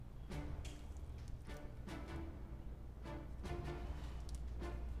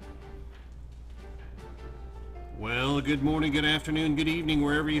Well, good morning, good afternoon, good evening,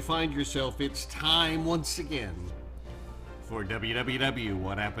 wherever you find yourself. It's time once again for WWW.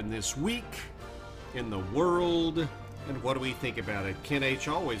 What happened this week in the world, and what do we think about it? Ken H.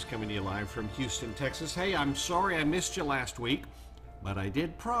 always coming to you live from Houston, Texas. Hey, I'm sorry I missed you last week, but I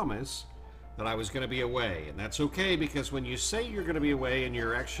did promise that I was going to be away. And that's okay, because when you say you're going to be away and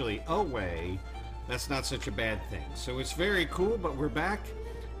you're actually away, that's not such a bad thing. So it's very cool, but we're back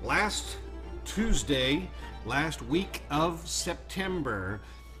last Tuesday, last week of September.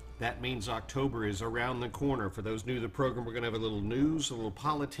 That means October is around the corner. For those new to the program, we're going to have a little news, a little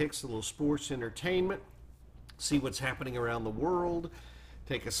politics, a little sports entertainment, see what's happening around the world,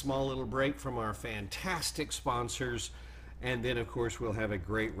 take a small little break from our fantastic sponsors, and then, of course, we'll have a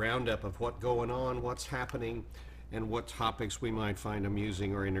great roundup of what's going on, what's happening, and what topics we might find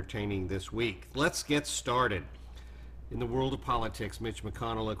amusing or entertaining this week. Let's get started. In the world of politics, Mitch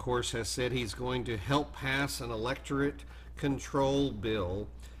McConnell, of course, has said he's going to help pass an electorate control bill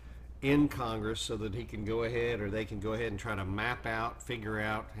in Congress so that he can go ahead, or they can go ahead and try to map out, figure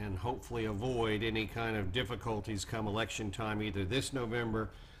out, and hopefully avoid any kind of difficulties come election time, either this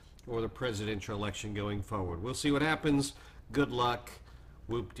November or the presidential election going forward. We'll see what happens. Good luck.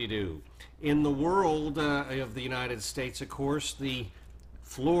 Whoop-de-doo. In the world of the United States, of course, the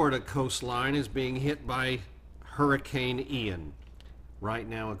Florida coastline is being hit by Hurricane Ian. Right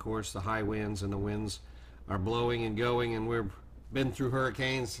now, of course, the high winds and the winds are blowing and going, and we've been through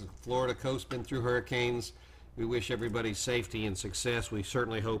hurricanes. Florida coast been through hurricanes. We wish everybody safety and success. We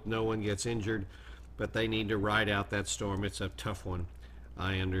certainly hope no one gets injured, but they need to ride out that storm. It's a tough one,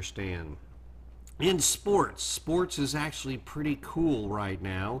 I understand. In sports is actually pretty cool right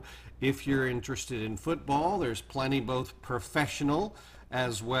now. If you're interested in football, there's plenty, both professional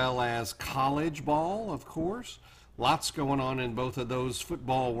as well as college ball, of course. Lots going on in both of those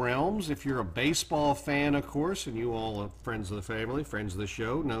football realms. If you're a baseball fan, of course, and you all are friends of the family, friends of the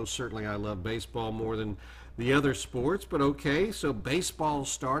show, know certainly I love baseball more than the other sports, but okay, so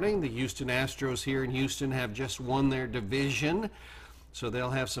baseball's starting. The Houston Astros here in Houston have just won their division, so they'll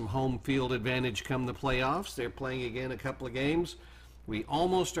have some home field advantage come the playoffs. They're playing again a couple of games. We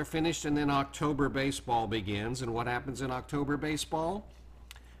almost are finished, and then October baseball begins. And what happens in October baseball?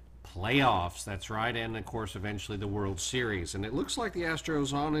 Playoffs, that's right, and of course eventually the World Series. And it looks like the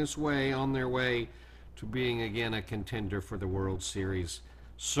Astros on their way to being again a contender for the World Series.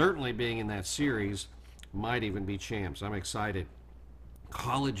 Certainly being in that series, might even be champs. I'm excited.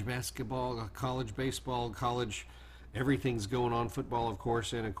 College basketball, college baseball, college, everything's going on. Football, of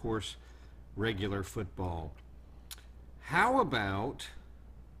course, and of course regular football. How about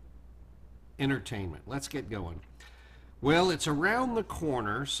entertainment? Let's get going. Well, it's around the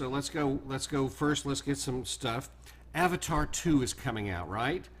corner, so let's go first. Let's get some stuff. Avatar 2 is coming out,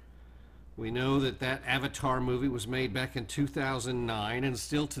 right? We know that Avatar movie was made back in 2009 and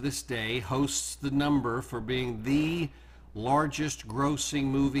still to this day hosts the number for being the largest grossing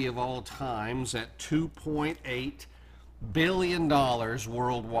movie of all times at $2.8 billion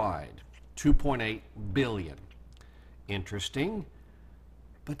worldwide. 2.8 billion. Interesting.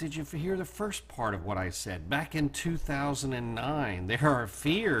 But did you hear the first part of what I said? Back in 2009, there are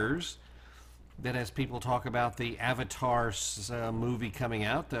fears that as people talk about the Avatar movie coming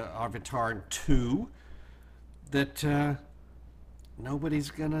out, the Avatar 2, that nobody's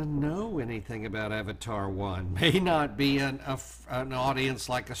going to know anything about Avatar 1. May not be an audience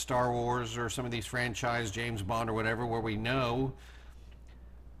like a Star Wars or some of these franchise, James Bond or whatever, where we know.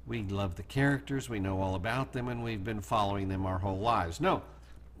 We love the characters, we know all about them, and we've been following them our whole lives. No.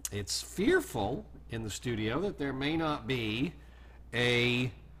 It's fearful in the studio that there may not be a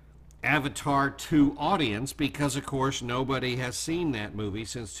Avatar 2 audience because, of course, nobody has seen that movie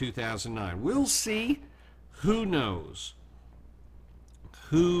since 2009. We'll see. Who knows?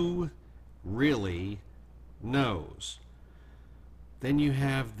 Who really knows? Then you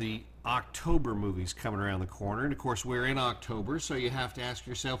have the October movies coming around the corner. And, of course, we're in October, so you have to ask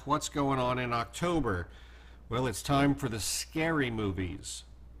yourself, what's going on in October? Well, it's time for the scary movies.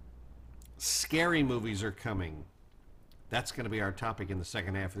 Scary movies are coming. That's going to be our topic in the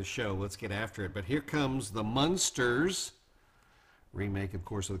second half of the show. Let's get after it. But here comes The Munsters, remake, of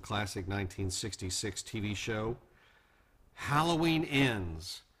course, of the classic 1966 TV show. Halloween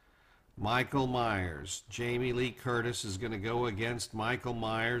Ends. Michael Myers. Jamie Lee Curtis is going to go against Michael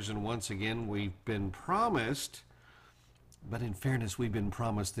Myers, and once again, we've been promised, but in fairness, we've been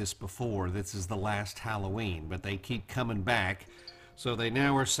promised this before. This is the last Halloween, but they keep coming back. So they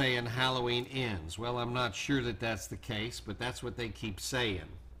now are saying Halloween Ends. Well, I'm not sure that that's the case, but that's what they keep saying.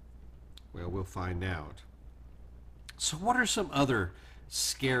 Well, we'll find out. So what are some other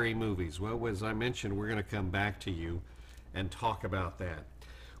scary movies. Well, as I mentioned, we're going to come back to you and talk about that.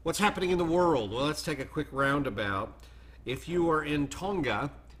 What's happening in the world? Well, let's take a quick roundabout. If you are in Tonga,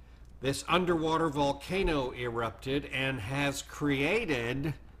 this underwater volcano erupted and has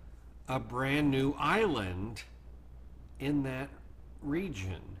created a brand new island in that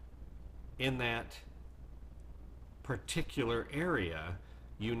region, in that particular area.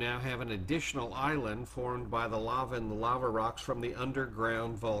 You now have an additional island formed by the lava and the lava rocks from the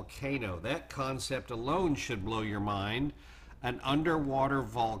underground volcano. That concept alone should blow your mind. An underwater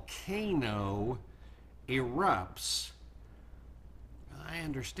volcano erupts. I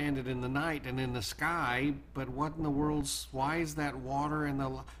understand it in the night and in the sky, but what in the world's, why is that water in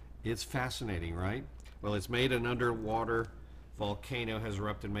the, it's fascinating, right? Well, it's made an underwater volcano has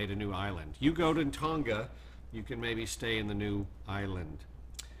erupted, made a new island. You go to Tonga, you can maybe stay in the new island.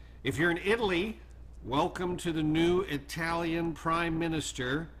 If you're in Italy, welcome to the new Italian Prime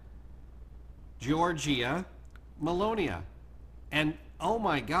Minister, Giorgia Meloni. And oh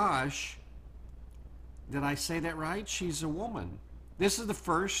my gosh, did I say that right? She's a woman. This is the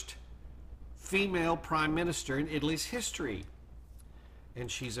first female prime minister in Italy's history.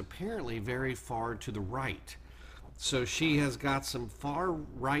 And she's apparently very far to the right. So she has got some far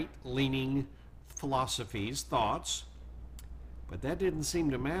right-leaning philosophies, thoughts, but that didn't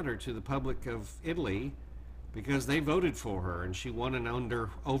seem to matter to the public of Italy because they voted for her and she won an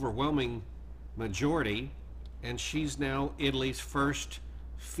overwhelming majority, and she's now Italy's first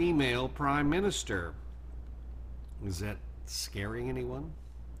female prime minister. Is that scaring anyone?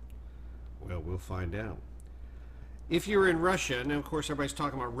 Well, we'll find out. If you're in Russia, now of course everybody's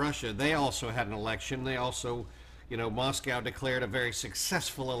talking about Russia, they also had an election. They also, Moscow declared a very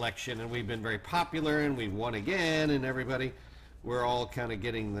successful election, and we've been very popular, and we've won again, and everybody, we're all kind of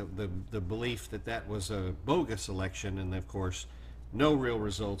getting the belief that that was a bogus election, and of course, no real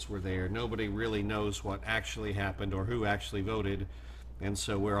results were there. Nobody really knows what actually happened or who actually voted, and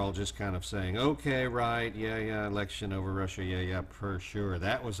so we're all just kind of saying, okay, right, yeah, election over Russia, yeah, for sure.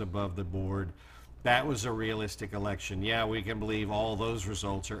 That was above the board. That was a realistic election. Yeah, we can believe all those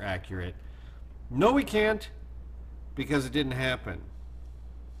results are accurate. No, we can't, because it didn't happen.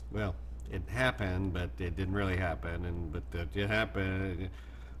 Well, it happened, but it didn't really happen, but it happened.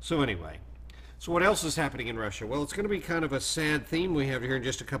 So anyway, so what else is happening in Russia? Well, it's going to be kind of a sad theme we have here in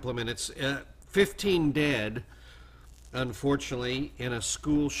just a couple of minutes. 15 dead, unfortunately, in a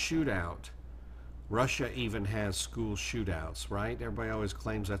school shootout. Russia even has school shootouts, right? Everybody always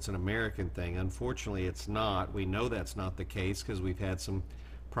claims that's an American thing. Unfortunately, it's not. We know that's not the case because we've had some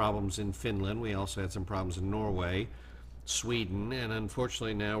problems in Finland. We also had some problems in Norway, Sweden, and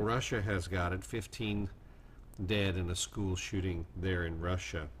unfortunately now Russia has got it. 15 dead in a school shooting there in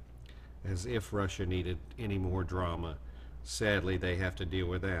Russia. As if Russia needed any more drama. Sadly, they have to deal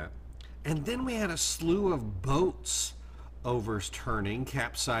with that. And then we had a slew of boats overturning,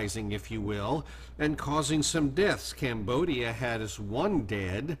 capsizing, if you will, and causing some deaths. Cambodia has 1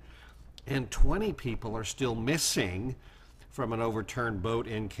 dead, and 20 people are still missing from an overturned boat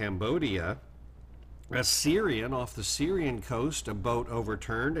in Cambodia. A Syrian, off the Syrian coast, a boat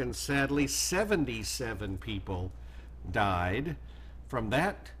overturned, and sadly 77 people died from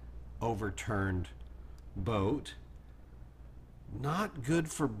that overturned boat. Not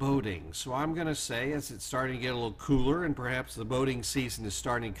good for boating. So I'm going to say, as it's starting to get a little cooler and perhaps the boating season is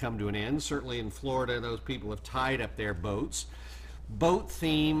starting to come to an end, certainly in Florida, those people have tied up their boats. Boat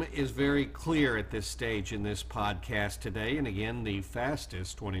theme is very clear at this stage in this podcast today. And again, the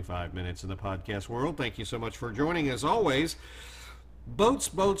fastest 25 minutes in the podcast world. Thank you so much for joining. As always, boats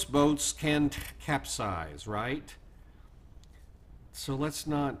can capsize, right? So let's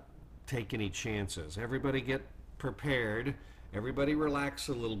not take any chances. Everybody get prepared. Everybody relax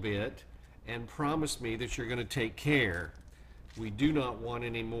a little bit and promise me that you're going to take care. We do not want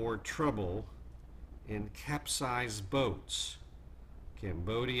any more trouble in capsized boats.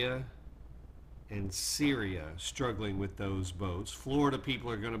 Cambodia and Syria struggling with those boats. Florida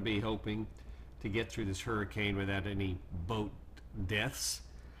people are going to be hoping to get through this hurricane without any boat deaths.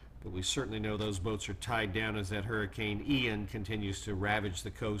 But we certainly know those boats are tied down as that Hurricane Ian continues to ravage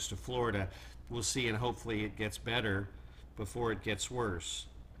the coast of Florida. We'll see, and hopefully it gets better before it gets worse.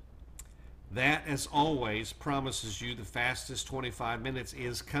 That, as always, promises you the fastest 25 minutes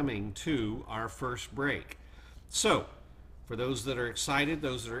is coming to our first break. So, for those that are excited,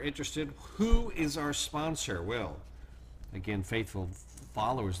 those that are interested, who is our sponsor? Well, again, faithful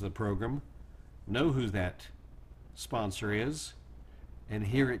followers of the program know who that sponsor is. And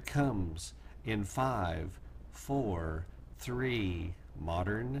here it comes in 5, 4, 3,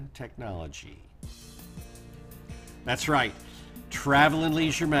 modern technology. That's right. Travel and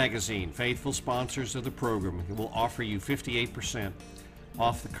Leisure Magazine, faithful sponsors of the program, will offer you 58%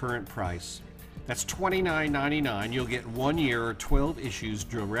 off the current price. That's $29.99. You'll get 1 year or 12 issues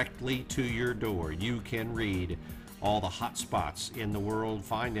directly to your door. You can read all the hot spots in the world,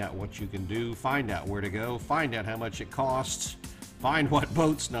 find out what you can do, find out where to go, find out how much it costs, find what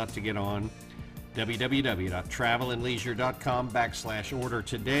boats not to get on. www.travelandleisure.com/order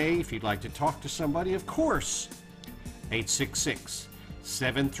today. If you'd like to talk to somebody, of course,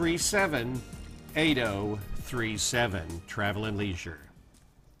 866-737-8037. Travel and Leisure.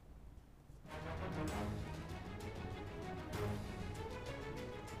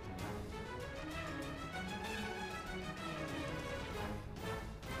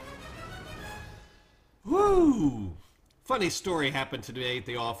 Woo! Funny story happened today at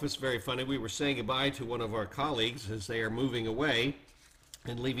the office. Very funny. We were saying goodbye to one of our colleagues as they are moving away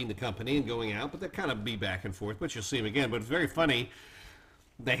and leaving the company and going out, but they'll kind of be back and forth, but you'll see them again. But it's very funny.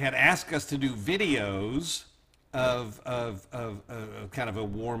 They had asked us to do videos of kind of a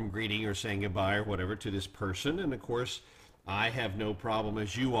warm greeting or saying goodbye or whatever to this person. And of course, I have no problem,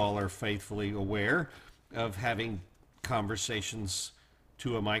 as you all are faithfully aware, of having conversations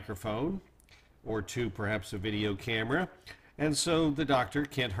to a microphone or to perhaps a video camera. And so the doctor,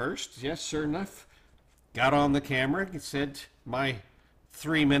 Kent Hurst, yes, sure enough, got on the camera and said, my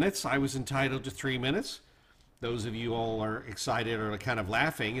 3 minutes, I was entitled to 3 minutes. Those of you all are excited or kind of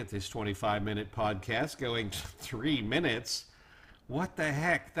laughing at this 25-minute podcast going 3 minutes. What the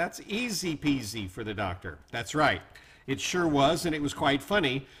heck? That's easy peasy for the doctor. That's right. It sure was, and it was quite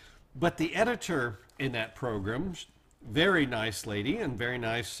funny. But the editor in that program, very nice lady and very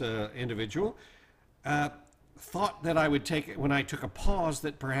nice individual, thought that I would take it when I took a pause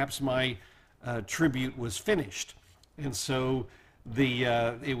that perhaps my tribute was finished. And so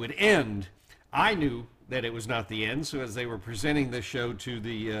it would end. I knew that it was not the end, so as they were presenting the show to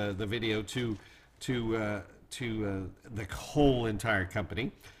the video to the whole entire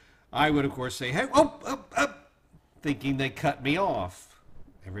company, I would of course say, hey, thinking they cut me off.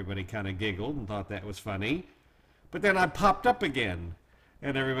 Everybody kind of giggled and thought that was funny. But then I popped up again,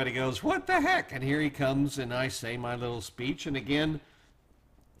 and everybody goes, what the heck? And here he comes, and I say my little speech, and again,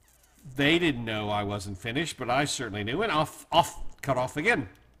 they didn't know I wasn't finished, but I certainly knew, and cut off again.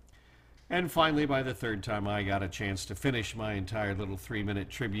 And finally, by the third time I got a chance to finish my entire little 3-minute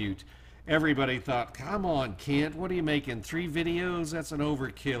tribute, everybody thought, come on, Kent, what are you making, 3 videos? That's an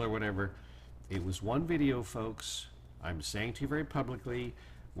overkill or whatever. It was 1 video, folks. I'm saying to you very publicly,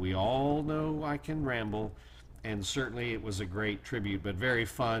 we all know I can ramble, and certainly it was a great tribute, but very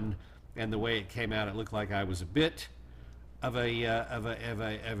fun. And the way it came out, it looked like I was a bit of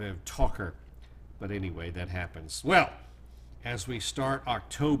a talker. But anyway, that happens. Well, as we start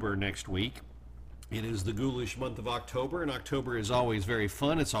October next week, it is the ghoulish month of October, and October is always very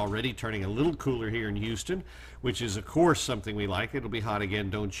fun. It's already turning a little cooler here in Houston, which is, of course, something we like. It'll be hot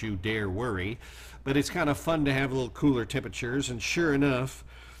again, don't you dare worry. But it's kind of fun to have a little cooler temperatures, and sure enough,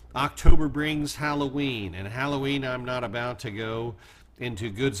 October brings Halloween, and Halloween, I'm not about to go into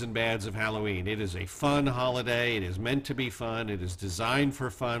goods and bads of Halloween. It is a fun holiday. It is meant to be fun. It is designed for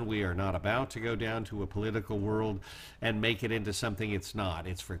fun. We are not about to go down to a political world and make it into something it's not.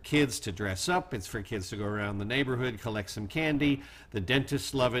 It's for kids to dress up. It's for kids to go around the neighborhood, collect some candy. The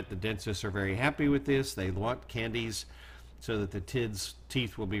dentists love it. The dentists are very happy with this. They want candies so that the kids'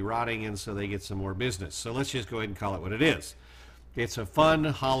 teeth will be rotting and so they get some more business. So let's just go ahead and call it what it is. It's a fun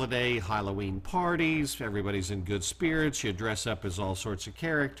holiday, Halloween parties. Everybody's in good spirits. You dress up as all sorts of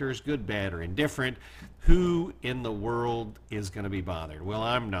characters, good, bad, or indifferent. Who in the world is going to be bothered? Well,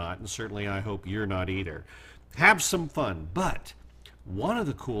 I'm not, and certainly I hope you're not either. Have some fun. But one of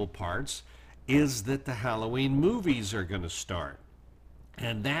the cool parts is that the Halloween movies are going to start.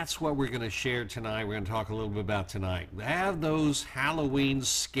 And that's what we're going to share tonight. We're going to talk a little bit about tonight. Have those Halloween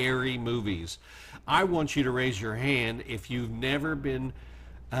scary movies. I want you to raise your hand if you've never been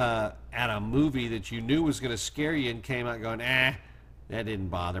at a movie that you knew was going to scare you and came out going, that didn't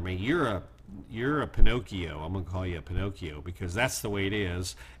bother me. You're a Pinocchio. I'm going to call you a Pinocchio because that's the way it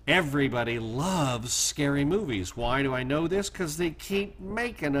is. Everybody loves scary movies. Why do I know this? Because they keep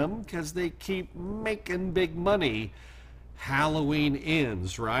making them, because they keep making big money. Halloween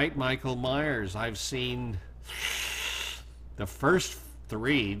Ends, right? Michael Myers. I've seen the first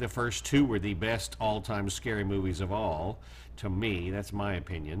 3. The first 2 were the best all-time scary movies of all. To me, that's my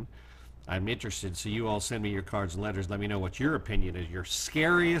opinion. I'm interested, so you all send me your cards and letters. Let me know what your opinion is. Your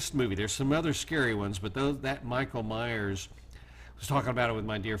scariest movie. There's some other scary ones, but that Michael Myers was talking about it with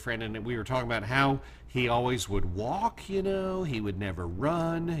my dear friend, and we were talking about how he always would walk, you know, he would never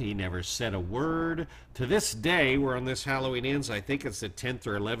run, he never said a word. To this day, we're on this Halloween Ends, I think it's the 10th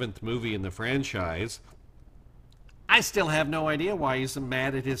or 11th movie in the franchise. I still have no idea why he's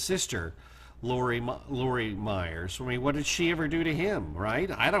mad at his sister, Lori Myers. I mean, what did she ever do to him,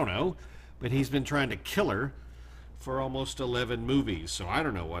 right? I don't know. But he's been trying to kill her for almost 11 movies. So I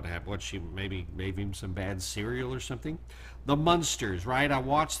don't know what happened. What, she maybe gave him some bad cereal or something? The Munsters, right? I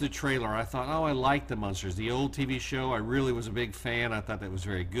watched the trailer. I thought, oh, I like The Munsters. The old TV show, I really was a big fan. I thought that was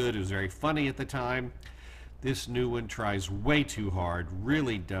very good. It was very funny at the time. This new one tries way too hard,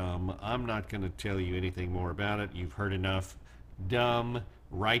 really dumb. I'm not going to tell you anything more about it. You've heard enough. Dumb,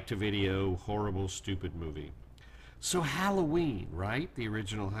 right to video, horrible, stupid movie. So Halloween, right? The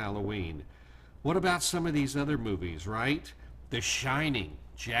original Halloween. What about some of these other movies, right? The Shining,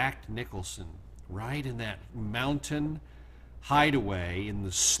 Jack Nicholson, right? In that mountain hideaway in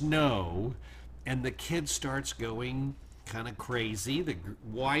the snow, and the kid starts going kind of crazy. The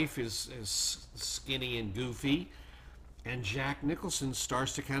wife is skinny and goofy, and Jack Nicholson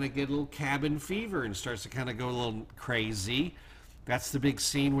starts to kind of get a little cabin fever and starts to kind of go a little crazy. That's the big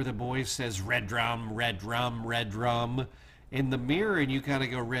scene where the boy says, red drum, red drum, red drum, in the mirror, and you kind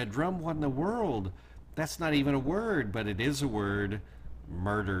of go, red drum? What in the world? That's not even a word, but it is a word.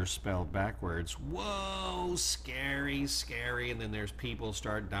 Murder spelled backwards. Whoa, scary, scary. And then there's people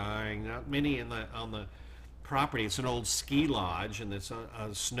start dying. Not many on the property. It's an old ski lodge, and it's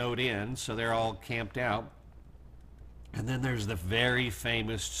snowed in, so they're all camped out. And then there's the very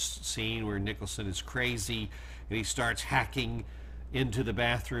famous scene where Nicholson is crazy, and he starts hacking into the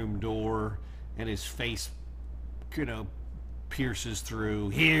bathroom door, and his face, you know, pierces through.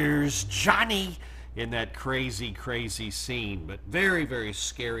 Here's Johnny, in that crazy, crazy scene. But very, very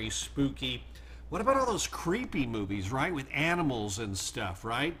scary, spooky. What about all those creepy movies, right, with animals and stuff,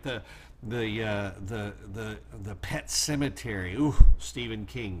 right? The Pet Cemetery. Ooh, Stephen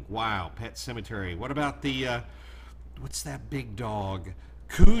King. Wow, Pet Cemetery. What about the what's that big dog?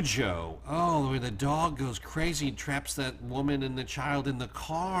 Cujo. Oh, where the dog goes crazy and traps that woman and the child in the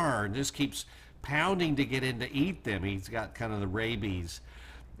car and just keeps pounding to get in to eat them. He's got kind of the rabies.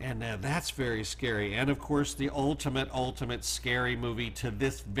 And that's very scary. And of course, the ultimate scary movie to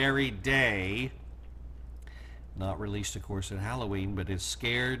this very day, not released, of course, at Halloween, but has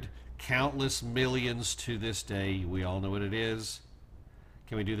scared countless millions to this day. We all know what it is.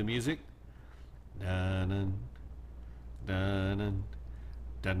 Can we do the music? Dun, dun, dun,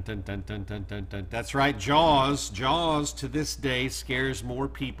 dun, dun, dun, dun, dun, dun, dun. That's right, Jaws. Jaws to this day scares more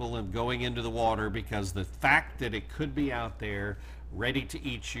people than going into the water, because the fact that it could be out there ready to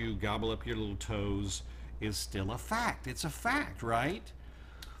eat you, gobble up your little toes, is still a fact. It's a fact, right?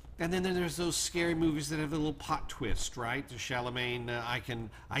 And then there's those scary movies that have a little plot twist, right? The Chalamet,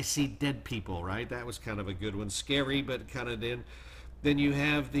 I See Dead People, right? That was kind of a good one. Scary, but kind of did. Then you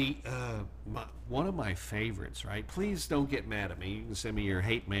have the one of my favorites, right? Please don't get mad at me. You can send me your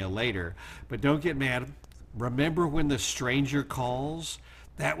hate mail later, but don't get mad. Remember When the Stranger Calls?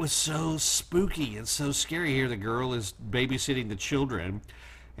 That was so spooky and so scary. Here the girl is babysitting the children,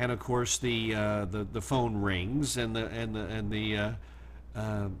 and of course the phone rings, and the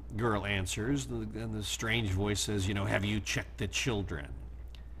girl answers, and the strange voice says, you know, have you checked the children?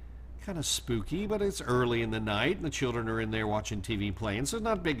 Kind of spooky, but it's early in the night, and the children are in there watching TV playing, so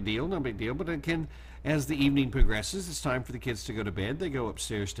not a big deal, no big deal. But again, as the evening progresses, it's time for the kids to go to bed. They go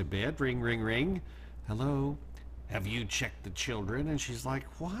upstairs to bed. Ring, ring, ring. Hello? Have you checked the children? And she's like,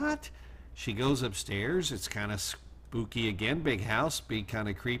 what? She goes upstairs. It's kind of spooky again. Big house, big kind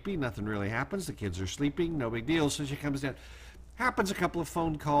of creepy. Nothing really happens. The kids are sleeping. No big deal. So she comes down. Happens a couple of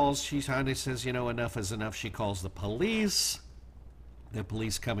phone calls. She finally says, you know, enough is enough. She calls the police. The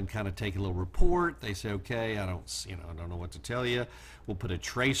police come and kind of take a little report. They say, okay, I don't know what to tell you. We'll put a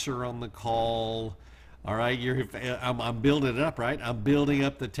tracer on the call. All right, I'm building it up, right? I'm building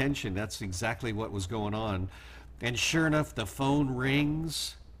up the tension. That's exactly what was going on. And sure enough, the phone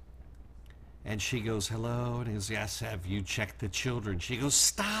rings. And she goes, hello. And he goes, yes, have you checked the children? She goes,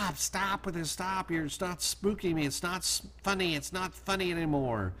 stop with this, stop. You're not spooking me. It's not funny. It's not funny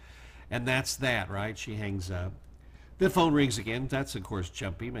anymore. And that's that, right? She hangs up. The phone rings again. That's, of course,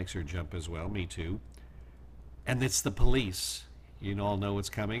 jumpy. Makes her jump as well. Me too. And it's the police. You all know what's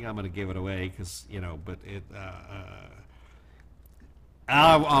coming. I'm going to give it away because, you know, but it...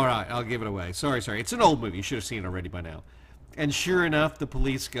 all right, I'll give it away. Sorry. It's an old movie. You should have seen it already by now. And sure enough, the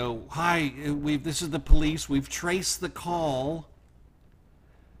police go, hi, this is the police. We've traced the call.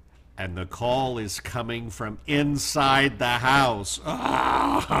 And the call is coming from inside the house. Oh,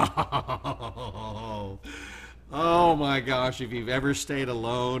 Oh my gosh, if you've ever stayed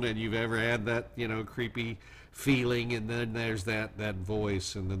alone and you've ever had that, creepy feeling, and then there's that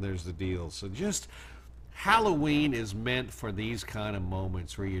voice, and then there's the deal. So just Halloween is meant for these kind of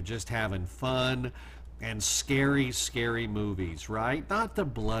moments where you're just having fun and scary, scary movies, right? Not the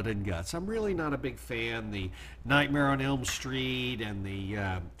blood and guts. I'm really not a big fan. The Nightmare on Elm Street and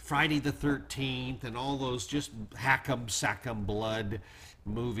the Friday the 13th and all those just hack 'em, sack 'em blood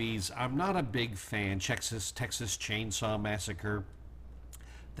movies. I'm not a big fan. Texas Chainsaw Massacre.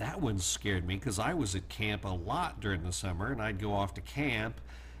 That one scared me because I was at camp a lot during the summer, and I'd go off to camp.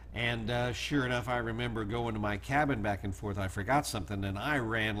 And sure enough, I remember going to my cabin back and forth. I forgot something, and I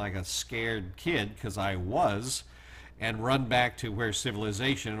ran like a scared kid because I was, and run back to where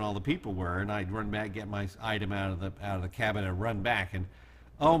civilization and all the people were. And I'd run back, get my item out of the cabin, and run back. And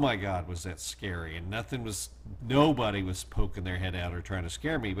oh my God, was that scary! And nobody was poking their head out or trying to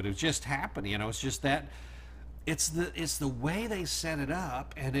scare me, but it was just happening. It's just that it's the way they set it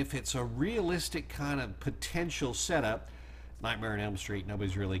up, and if it's a realistic kind of potential setup. Nightmare on Elm Street,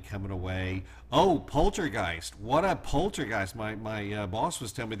 nobody's really coming away. Oh, Poltergeist! What a Poltergeist! My boss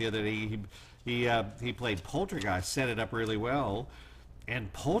was telling me the other day he played Poltergeist, set it up really well,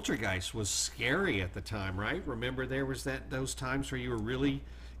 and Poltergeist was scary at the time, right? Remember there was those times where you were really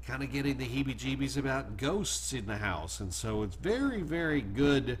kind of getting the heebie-jeebies about ghosts in the house, and so it's very, very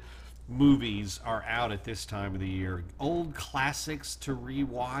good. Movies are out at this time of the year. Old classics to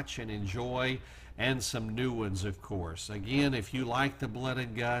rewatch and enjoy, and some new ones, of course. Again, if you like the blood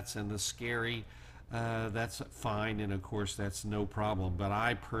and guts and the scary, that's fine, and of course that's no problem. But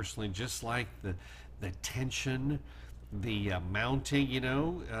I personally just like the tension, the mounting.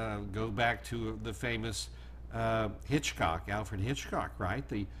 Go back to the famous Hitchcock, Alfred Hitchcock, right?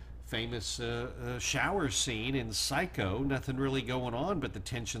 The famous shower scene in Psycho. Nothing really going on, but the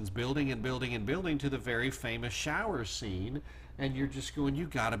tension's building and building and building to the very famous shower scene, and you're just going, you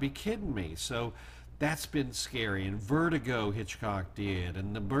gotta be kidding me. So that's been scary. And Vertigo, Hitchcock did,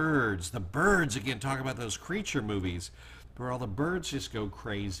 and the birds again, talk about those creature movies where all the birds just go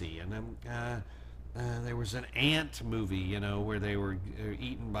crazy. And then there was an ant movie, where they were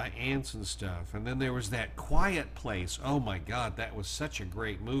eaten by ants and stuff. And then there was that Quiet Place. Oh my God, that was such a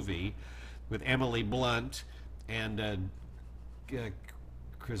great movie with Emily Blunt and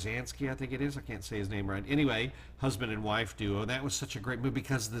Krasinski, I think it is. I can't say his name right. Anyway, husband and wife duo. That was such a great movie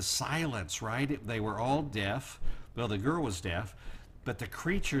because the silence, right? They were all deaf. Well, the girl was deaf, but the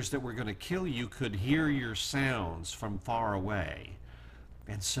creatures that were going to kill you could hear your sounds from far away.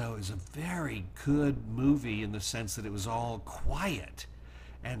 And so it was a very good movie in the sense that it was all quiet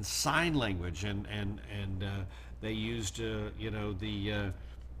and sign language, and they used the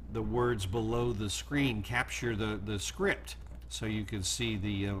words below the screen capture the script, so you could see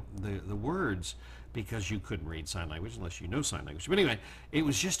the words, because you couldn't read sign language unless you know sign language. But anyway, it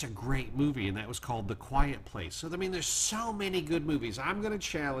was just a great movie, and that was called The Quiet Place. So I mean, there's so many good movies. I'm going to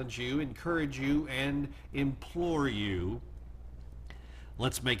challenge you, encourage you, and implore you.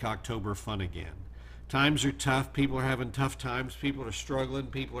 Let's make October fun again. Times are tough. People are having tough times. People are struggling.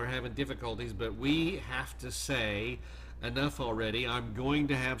 People are having difficulties. But we have to say, enough already. I'm going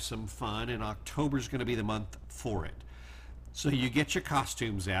to have some fun, and October's going to be the month for it. So you get your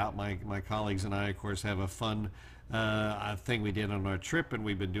costumes out. My colleagues and I, of course, have a fun thing we did on our trip, and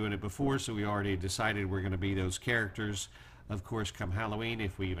we've been doing it before, so we already decided we're going to be those characters. Of course, come Halloween,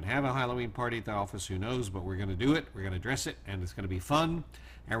 if we even have a Halloween party at the office, who knows, but we're going to do it. We're going to dress it, and it's going to be fun,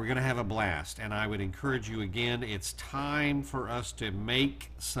 and we're going to have a blast. And I would encourage you again, it's time for us to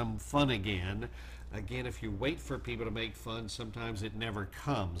make some fun again. Again, if you wait for people to make fun, sometimes it never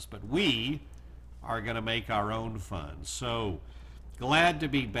comes. But we are going to make our own fun. So glad to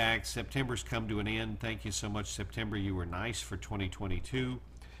be back. September's come to an end. Thank you so much, September. You were nice for 2022.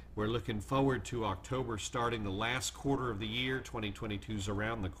 We're looking forward to October starting the last quarter of the year. 2022 is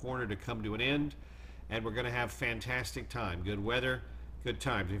around the corner to come to an end, and we're going to have fantastic time. Good weather, good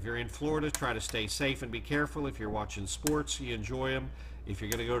times. If you're in Florida, try to stay safe and be careful. If you're watching sports, you enjoy them. If you're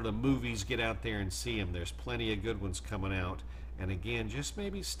going to go to the movies, get out there and see them. There's plenty of good ones coming out. And again, just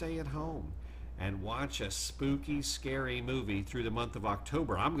maybe stay at home and watch a spooky, scary movie through the month of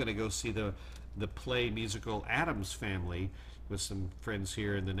October. I'm going to go see the play musical Addams Family with some friends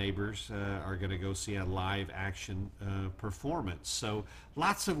here, and the neighbors are going to go see a live action performance. So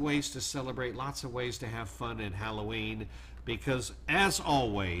lots of ways to celebrate, lots of ways to have fun at Halloween, because as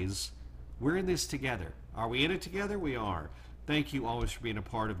always, we're in this together. Are we in it together? We are. Thank you always for being a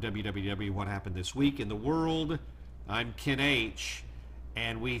part of WWW What Happened This Week in the World. I'm Ken H.,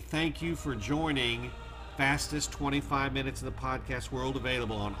 and we thank you for joining Fastest 25 minutes in the podcast world,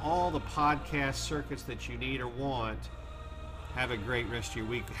 available on all the podcast circuits that you need or want. Have a great rest of your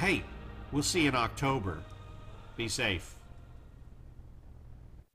week. Hey, we'll see you in October. Be safe.